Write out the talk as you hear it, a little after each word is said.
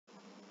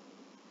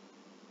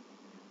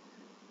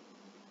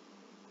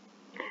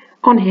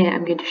On here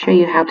I'm going to show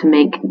you how to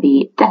make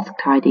the desk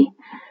tidy.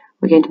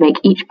 We're going to make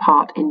each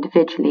part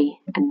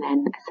individually and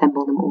then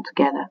assemble them all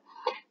together.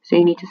 So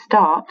you need to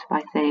start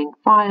by saying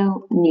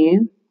File,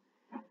 New,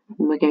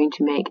 and we're going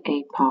to make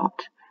a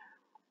part.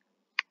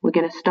 We're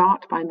going to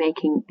start by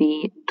making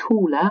the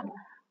taller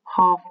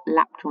half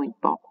lap joint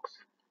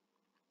box.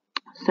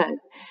 So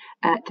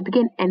to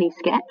begin any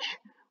sketch,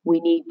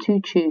 we need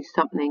to choose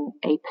something,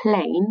 a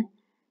plane,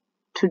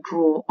 to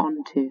draw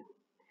onto.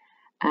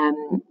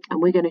 And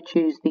we're going to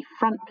choose the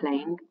front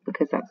plane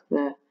because that's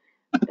the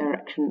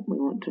direction we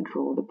want to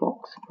draw the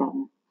box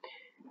from.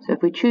 So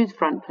if we choose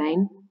front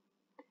plane,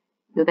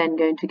 you're then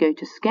going to go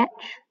to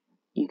sketch.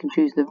 You can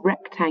choose the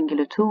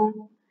rectangular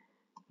tool.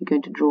 You're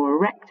going to draw a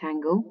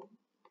rectangle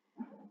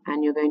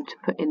and you're going to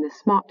put in the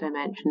smart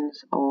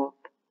dimensions of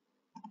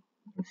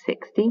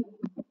 60,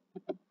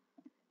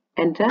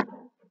 enter,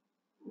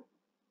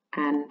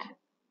 and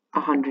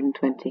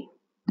 120.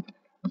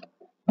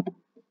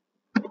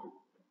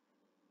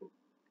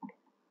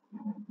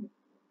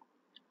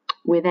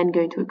 We're then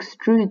going to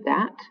extrude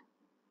that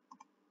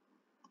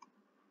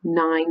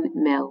 9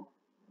 mil.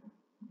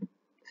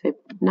 So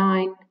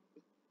 9,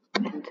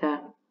 enter,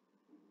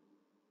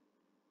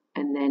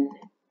 and then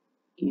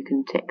you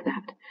can tick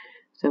that.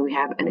 So we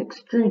have an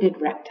extruded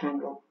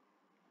rectangle.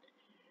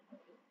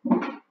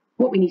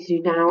 What we need to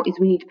do now is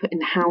we need to put in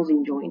the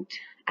housing joint,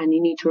 and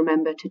you need to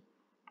remember to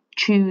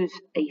choose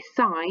a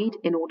side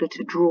in order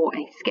to draw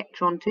a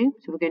sketch onto.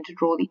 So we're going to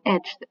draw the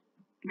edge.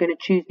 We're going to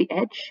choose the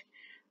edge,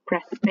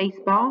 press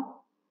spacebar,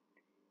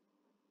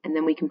 and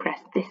then we can press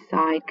this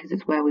side because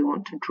it's where we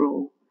want to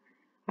draw.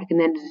 I can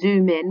then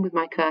zoom in with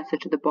my cursor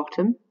to the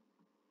bottom.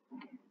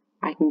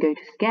 I can go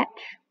to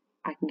sketch,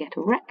 I can get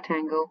a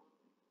rectangle,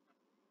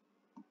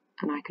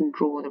 and I can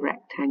draw the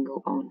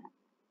rectangle on.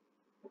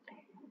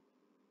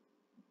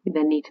 We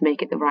then need to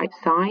make it the right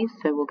size,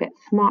 so we'll get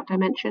smart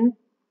dimension.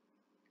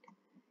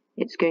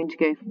 It's going to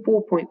go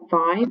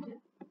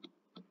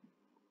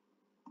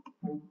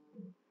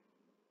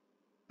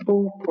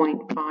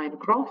 4.5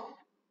 across.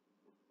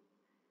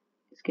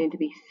 It's going to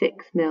be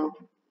 6 mil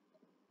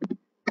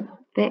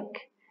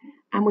thick,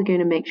 and we're going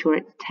to make sure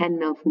it's 10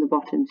 mil from the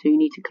bottom. So you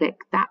need to click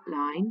that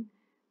line,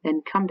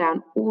 then come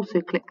down,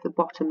 also click the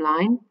bottom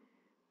line,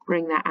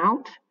 bring that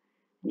out,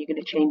 and you're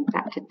going to change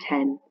that to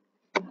 10,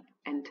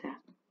 enter.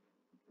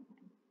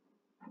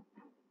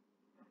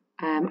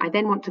 I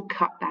then want to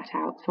cut that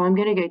out, so I'm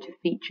going to go to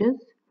Features,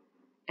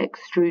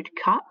 Extrude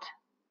Cut,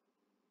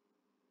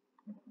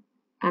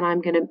 and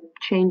I'm going to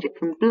change it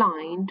from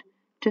blind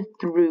to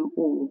through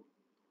all.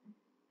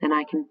 Then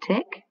I can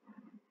tick,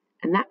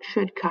 and that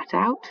should cut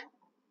out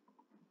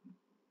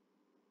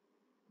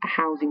a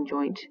housing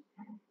joint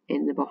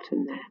in the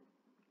bottom there.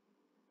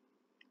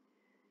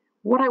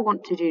 What I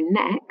want to do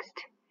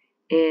next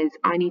is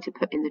I need to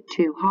put in the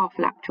 2 half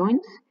lap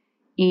joints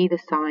either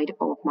side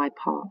of my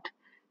part.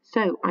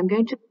 So I'm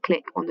going to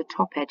click on the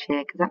top edge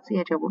here because that's the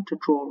edge I want to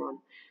draw on.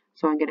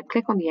 So I'm going to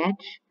click on the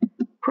edge,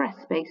 press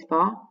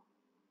spacebar,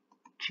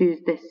 choose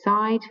this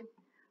side,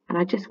 and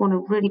I just want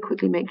to really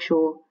quickly make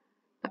sure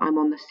that I'm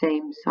on the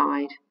same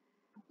side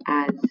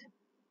as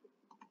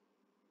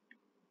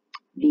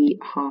the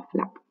half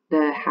lap,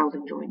 the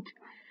housing joint.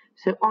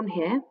 So on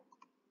here,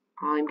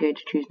 I'm going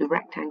to choose the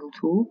rectangle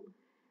tool.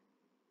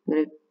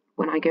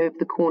 When I go over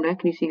the corner,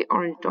 can you see the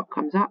orange dot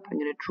comes up? I'm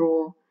going to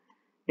draw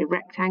a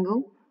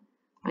rectangle.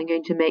 I'm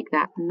going to make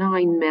that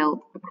 9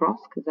 mil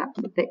across because that's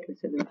the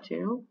thickness of the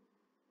material.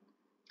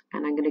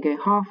 And I'm going to go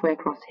halfway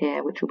across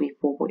here, which will be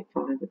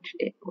 4.5, which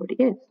it already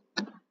is.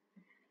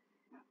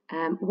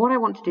 What I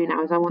want to do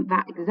now is I want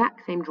that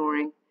exact same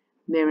drawing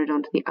mirrored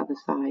onto the other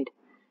side.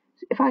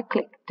 So if I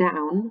click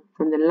down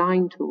from the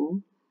line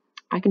tool,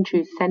 I can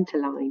choose center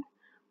line,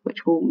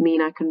 which will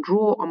mean I can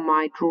draw on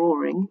my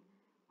drawing,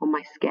 on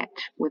my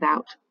sketch,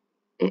 without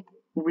it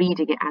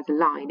reading it as a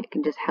line. It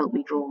can just help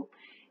me draw.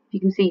 You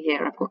can see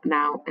here I've got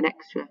now an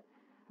extra,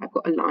 I've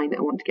got a line that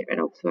I want to get rid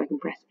of, so I can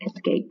press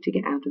escape to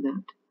get out of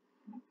that.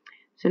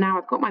 So now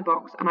I've got my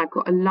box and I've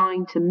got a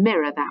line to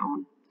mirror that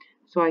on.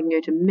 So I can go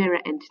to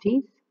mirror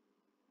entities,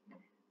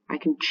 I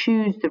can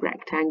choose the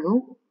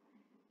rectangle,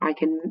 I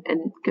can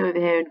go over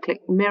here and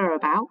click mirror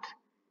about,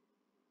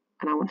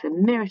 and I want to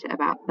mirror it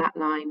about that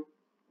line,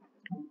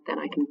 then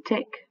I can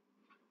tick,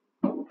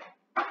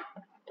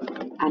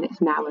 and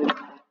it's now over.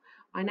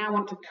 I now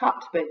want to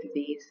cut both of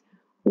these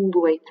all the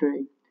way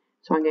through.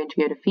 So I'm going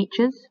to go to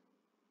Features,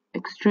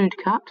 Extrude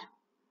Cut,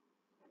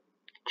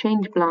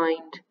 change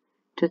blind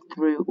to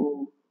through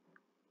all,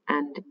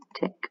 and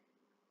tick.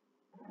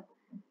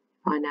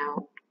 If I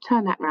now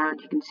turn that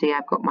round, you can see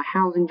I've got my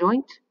housing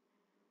joint,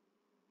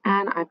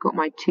 and I've got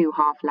my 2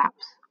 half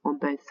laps on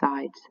both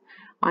sides.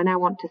 I now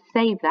want to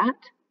save that,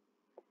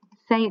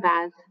 save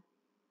as,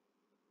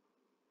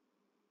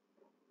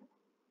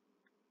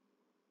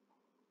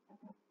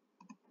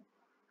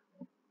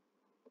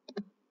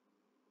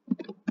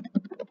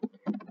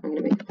 I'm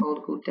going to make a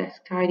folder called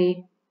Desk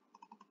Tidy,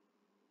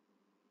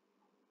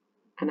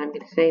 and I'm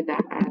going to save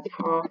that as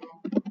half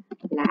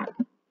lap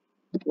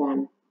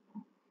 1.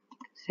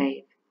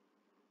 Save.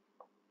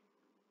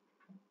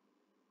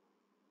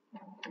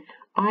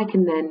 I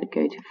can then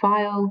go to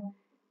File,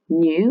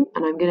 New,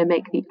 and I'm going to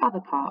make the other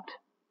part.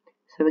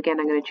 So again,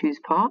 I'm going to choose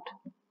Part.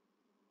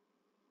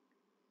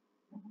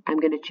 I'm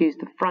going to choose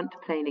the front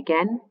plane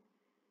again,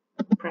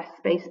 press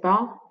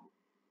spacebar,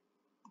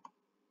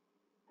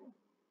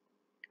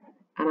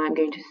 and I'm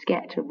going to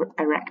sketch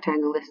a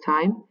rectangle this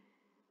time.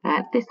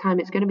 This time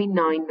it's going to be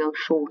 9 mil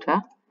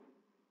shorter.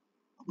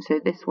 So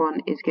this one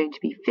is going to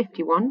be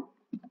 51,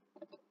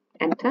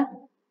 enter.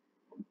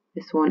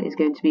 This one is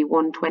going to be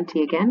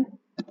 120 again.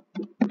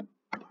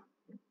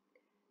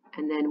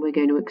 And then we're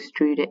going to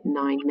extrude it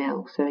 9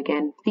 mil. So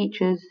again,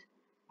 Features,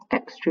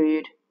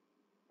 Extrude,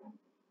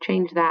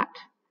 change that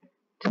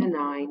to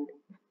 9,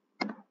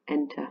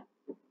 enter,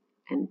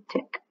 and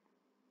tick.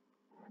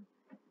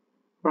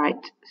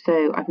 Right,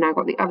 so I've now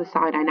got the other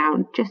side. I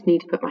now just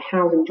need to put my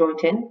housing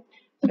joint in.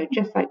 So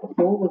just like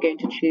before, we're going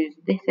to choose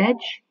this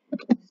edge,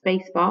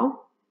 spacebar,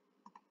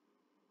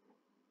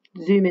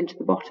 zoom into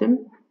the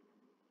bottom,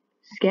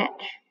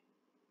 sketch,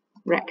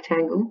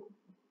 rectangle,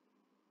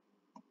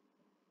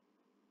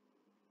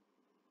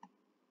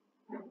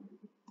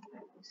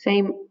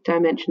 same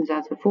dimensions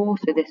as before,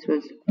 so this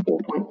was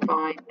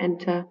 4.5,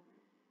 enter.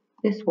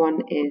 This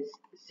one is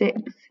 6,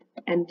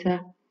 enter.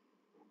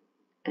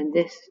 And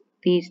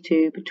these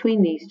two,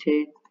 between these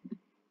two,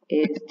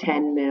 is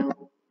 10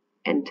 mil,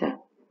 enter.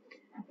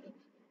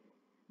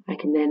 I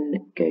can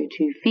then go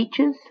to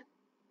Features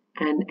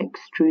and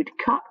Extrude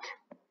Cut,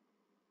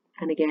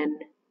 and again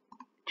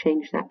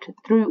change that to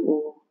Through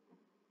All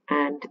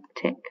and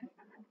tick.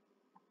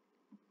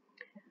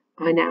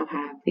 I now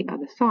have the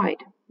other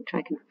side, which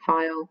I can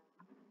File,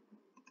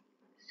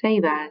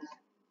 Save As,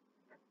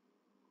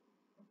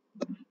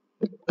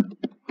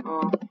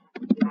 Half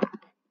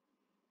Lap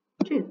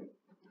 2,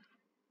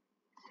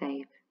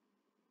 Save.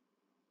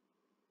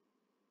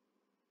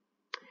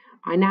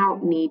 I now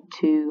need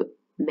to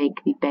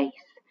make the base.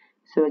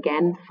 So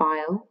again,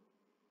 File,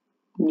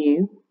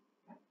 New,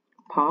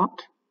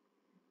 Part,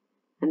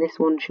 and this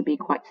one should be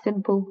quite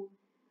simple.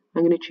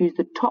 I'm going to choose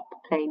the top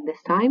plane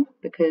this time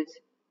because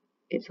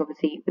it's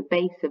obviously the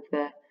base of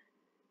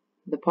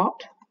the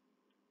pot.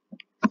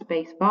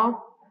 Spacebar,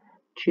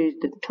 choose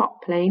the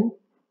top plane,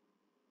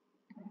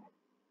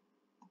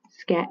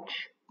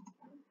 sketch,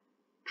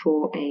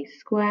 draw a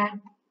square,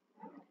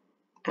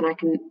 and I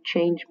can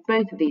change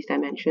both of these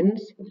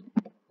dimensions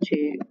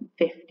to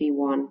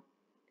 51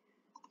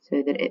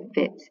 so that it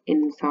fits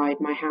inside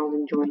my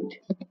housing joint.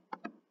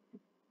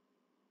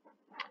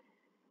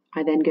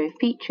 I then go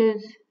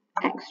Features,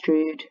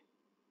 Extrude,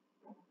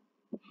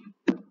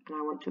 and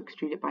I want to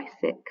extrude it by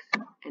 6,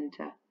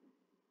 enter,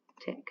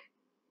 tick.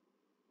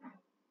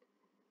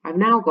 I've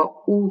now got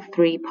all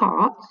 3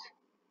 parts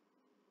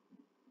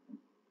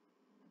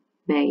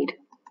made.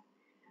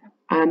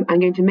 I'm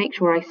going to make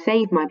sure I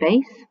save my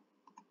base.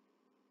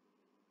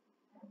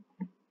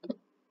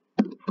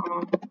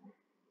 Half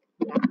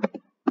lap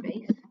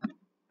base.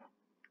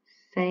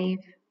 Save.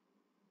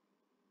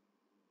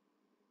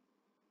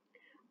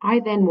 I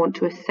then want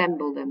to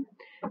assemble them.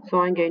 So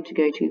I'm going to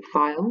go to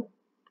File,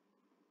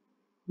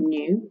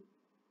 New,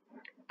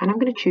 and I'm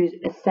going to choose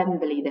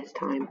Assembly this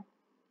time.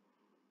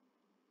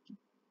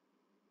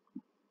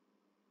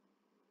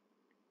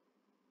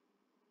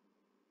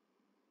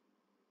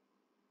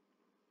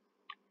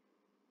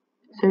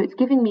 So it's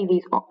giving me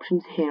these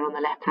options here on the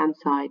left-hand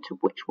side to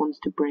which ones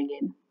to bring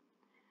in.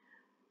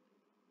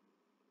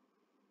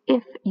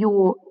 If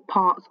your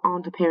parts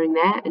aren't appearing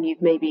there and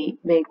you've maybe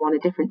made one a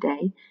different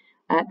day,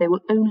 they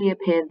will only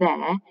appear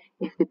there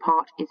if the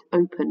part is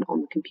open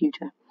on the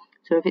computer.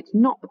 So if it's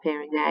not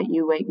appearing there,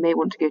 you may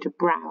want to go to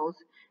Browse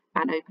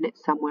and open it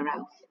somewhere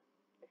else.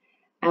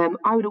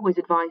 I would always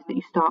advise that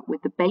you start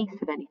with the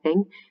base of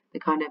anything, the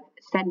kind of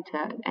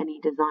center of any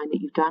design that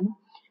you've done,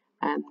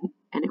 and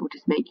it will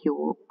just make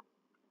your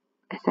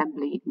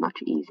assembly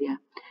much easier.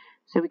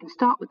 So we can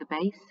start with the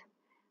base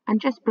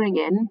and just bring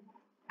in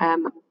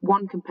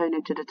one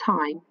component at a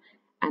time,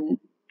 and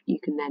you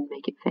can then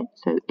make it fit.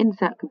 So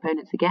insert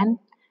components again,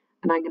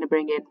 and I'm going to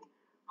bring in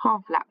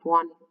half lap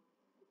 1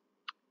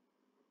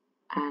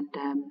 and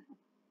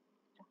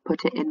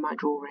put it in my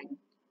drawing.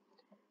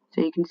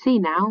 So you can see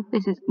now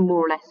this is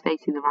more or less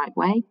facing the right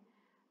way,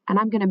 and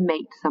I'm going to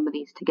mate some of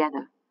these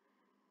together.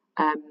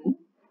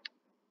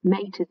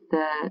 Mate is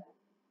the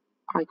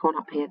icon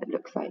up here that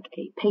looks like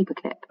a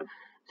paperclip.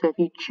 So if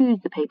you choose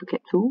the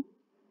paperclip tool,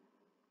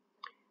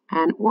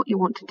 and what you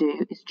want to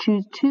do is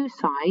choose 2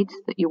 sides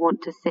that you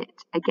want to sit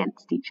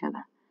against each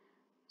other.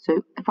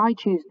 So if I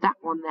choose that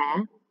one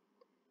there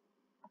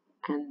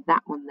and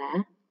that one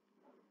there,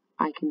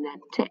 I can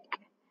then tick,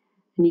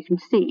 and you can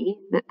see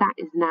that that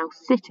is now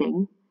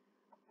sitting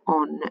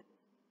on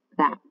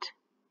that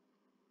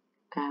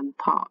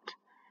part.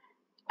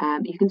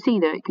 You can see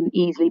that it can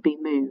easily be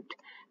moved.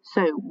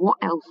 So what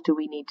else do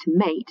we need to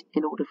mate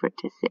in order for it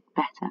to sit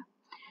better?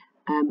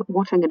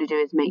 What I'm going to do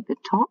is make the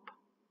top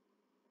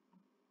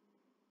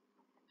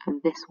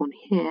and this one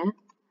here,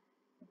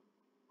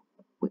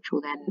 which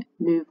will then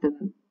move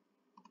them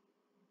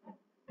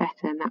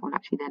better, and that will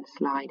actually then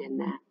slide in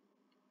there.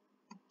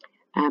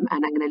 and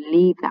I'm going to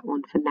leave that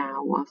one for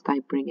now whilst I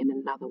bring in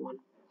another one.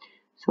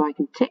 So I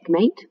can tick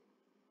mate,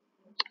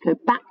 go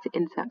back to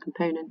insert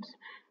components,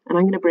 and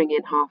I'm going to bring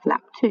in half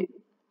lap 2,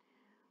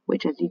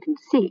 which as you can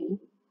see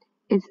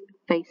is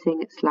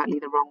facing it slightly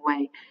the wrong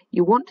way.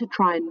 You want to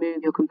try and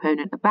move your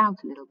component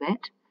about a little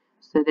bit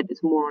so that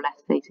it's more or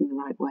less facing the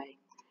right way.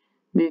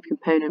 Move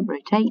component,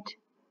 rotate,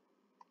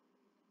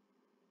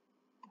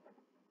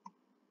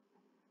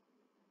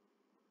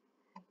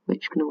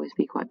 which can always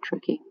be quite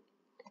tricky.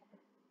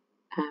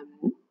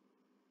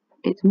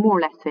 It's more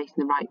or less facing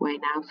the right way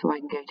now, so I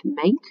can go to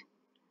mate.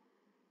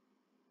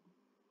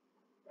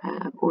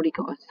 I've already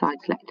got a side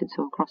selected,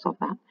 so I'll cross off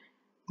that.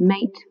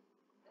 Mate,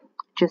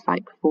 just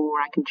like before,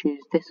 I can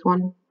choose this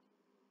one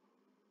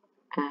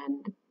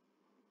and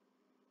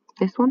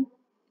this one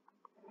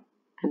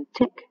and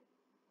tick.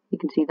 You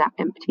can see that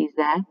empties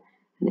there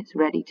and it's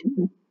ready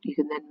to, you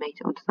can then mate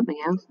it onto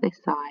something else, this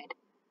side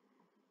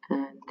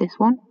and this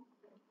one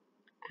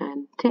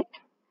and tick.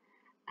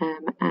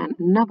 And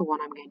another one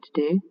I'm going to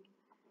do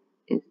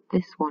is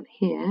this one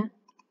here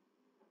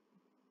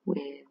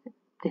with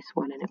this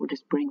one, and it will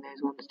just bring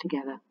those ones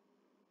together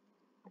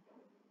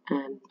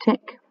and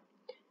tick.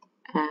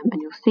 And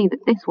you'll see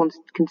that this one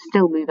can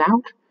still move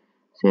out,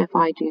 so if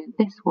I do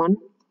this one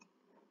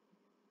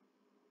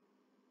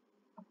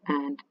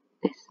and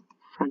this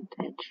front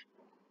edge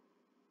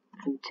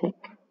and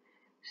tick,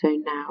 so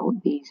now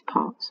these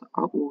parts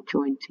are all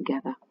joined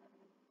together.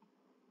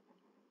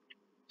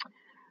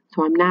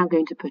 So I'm now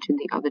going to put in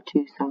the other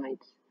two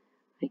sides.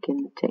 I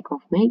can tick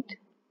off mate,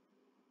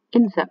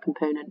 insert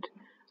component,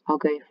 I'll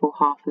go for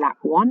half lap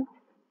 1,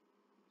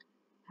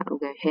 that will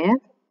go here.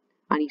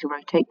 I need to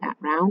rotate that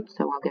round,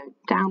 so I'll go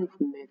down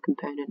from move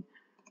component,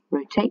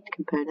 rotate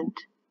component.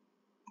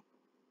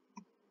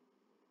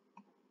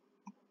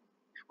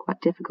 It's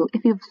quite difficult.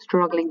 If you're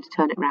struggling to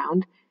turn it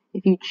round,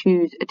 if you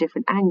choose a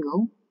different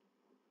angle,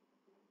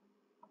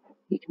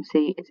 you can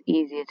see it's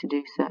easier to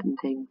do certain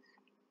things.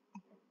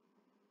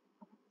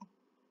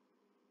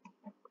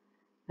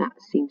 That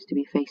seems to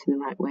be facing the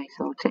right way,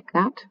 so I'll tick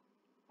that.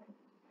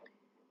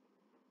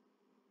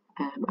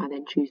 I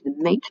then choose the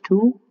mate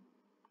tool,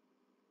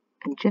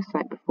 and just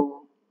like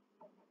before,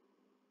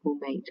 we'll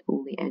mate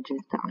all the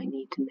edges that I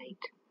need to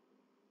mate.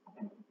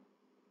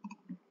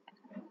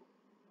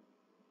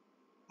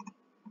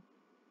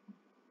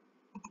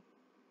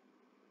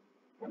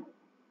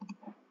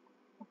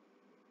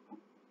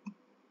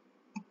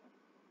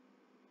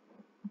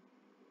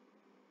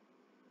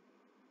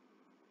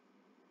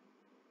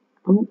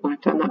 Oh,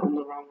 I've done that on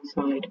the wrong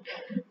side.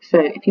 So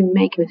if you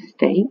make a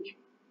mistake,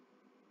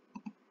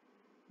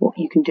 what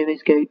you can do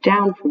is go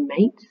down from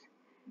mates,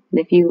 and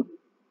if you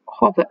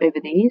hover over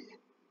these,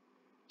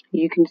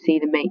 you can see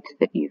the mates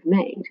that you've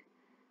made.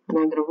 And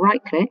I'm going to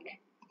right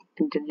click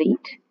and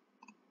delete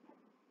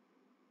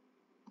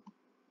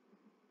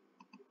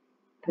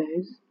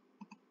those.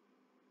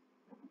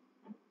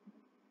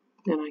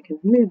 Then I can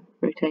move,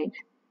 rotate,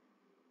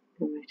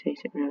 and rotate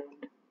it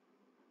round.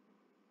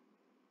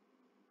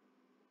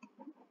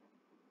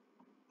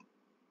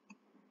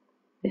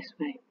 This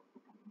way.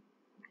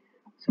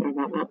 Sorry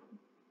about that.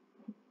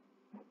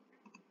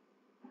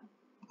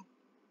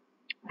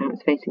 Now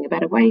it's facing a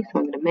better way, so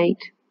I'm going to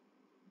mate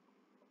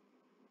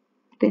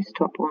this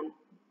top one,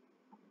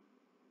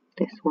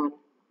 this one,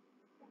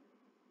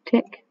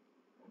 tick,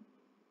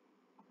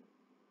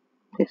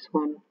 this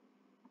one,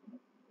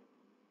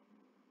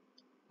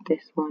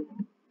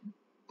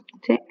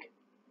 tick,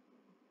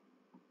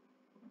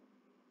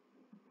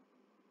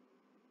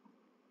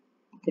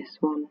 this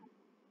one,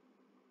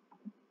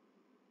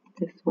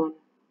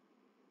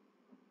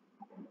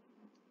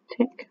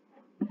 tick,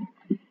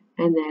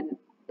 and then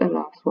the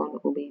last one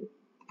will be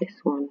this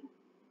one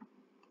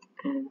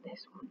and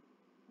this one,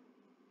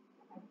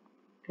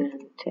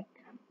 and tick.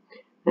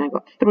 And I've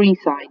got 3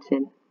 sides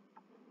in.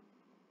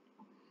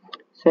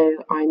 So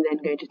I'm then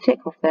going to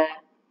tick off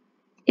there,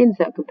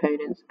 insert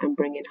components, and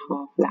bring in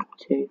half lap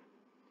 2,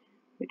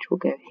 which will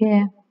go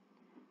here.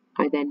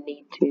 I then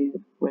need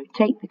to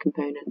rotate the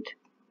component,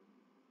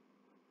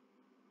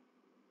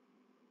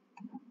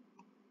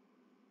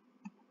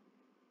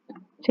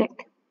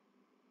 tick,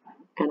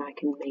 and I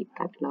can make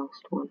that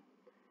last one.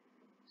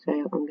 So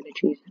I'm going to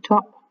choose the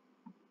top,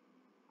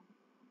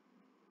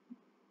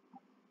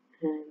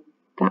 and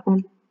that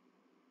one,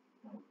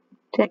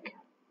 tick,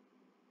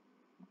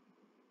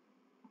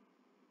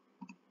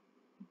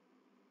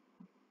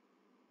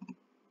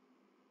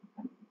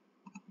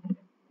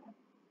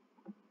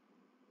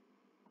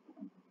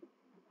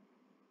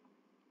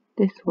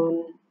 this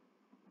one,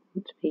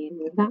 let's be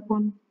with that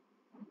one,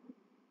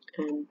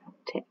 and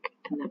tick,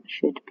 and that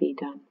should be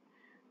done.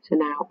 So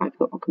now I've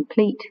got a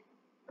complete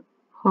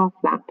half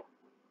lap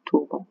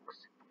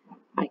toolbox.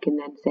 I can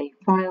then say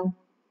file,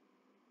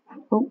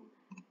 oh,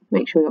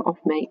 make sure you're off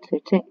mate, so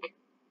tick,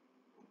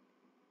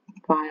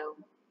 file,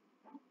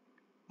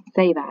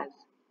 save as.